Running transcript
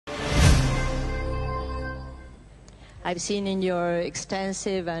I've seen in your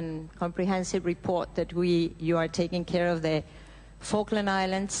extensive and comprehensive report that you are taking care of the Falkland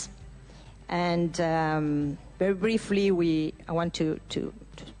Islands. And very briefly, I want to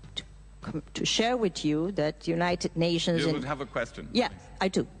share with you that United Nations... You would have a question? Yeah, I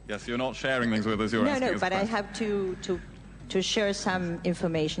do. Yes, you're not sharing things with us, you're asking us but I have to share some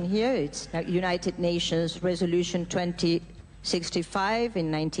information here. It's United Nations Resolution 2065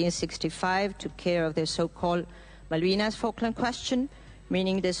 in 1965 took care of the so-called Malvinas Falkland question,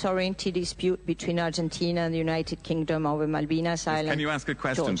 meaning the sovereignty dispute between Argentina and the United Kingdom over Malvinas Island. Can you ask a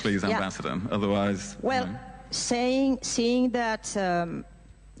question, please, Ambassador? Yeah. Otherwise... Well, seeing that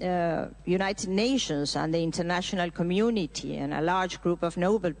United Nations and the international community and a large group of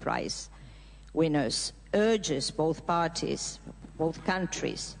Nobel Prize winners urges both parties, both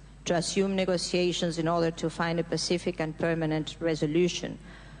countries, to assume negotiations in order to find a pacific and permanent resolution.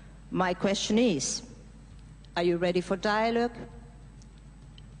 My question is, are you ready for dialogue?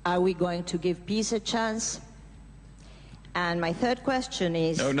 Are we going to give peace a chance? And my third question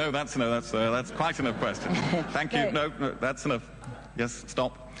is... No, that's quite enough question. Thank you. No, that's enough. Yes,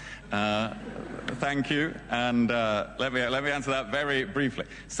 stop. Thank you, and let me answer that very briefly.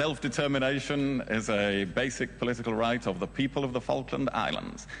 Self-determination is a basic political right of the people of the Falkland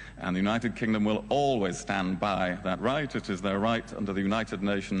Islands, and the United Kingdom will always stand by that right. It is their right under the United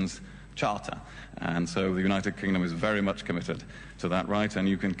Nations Charter, and so the United Kingdom is very much committed to that right, and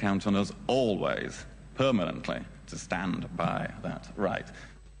you can count on us always, permanently, to stand by that right.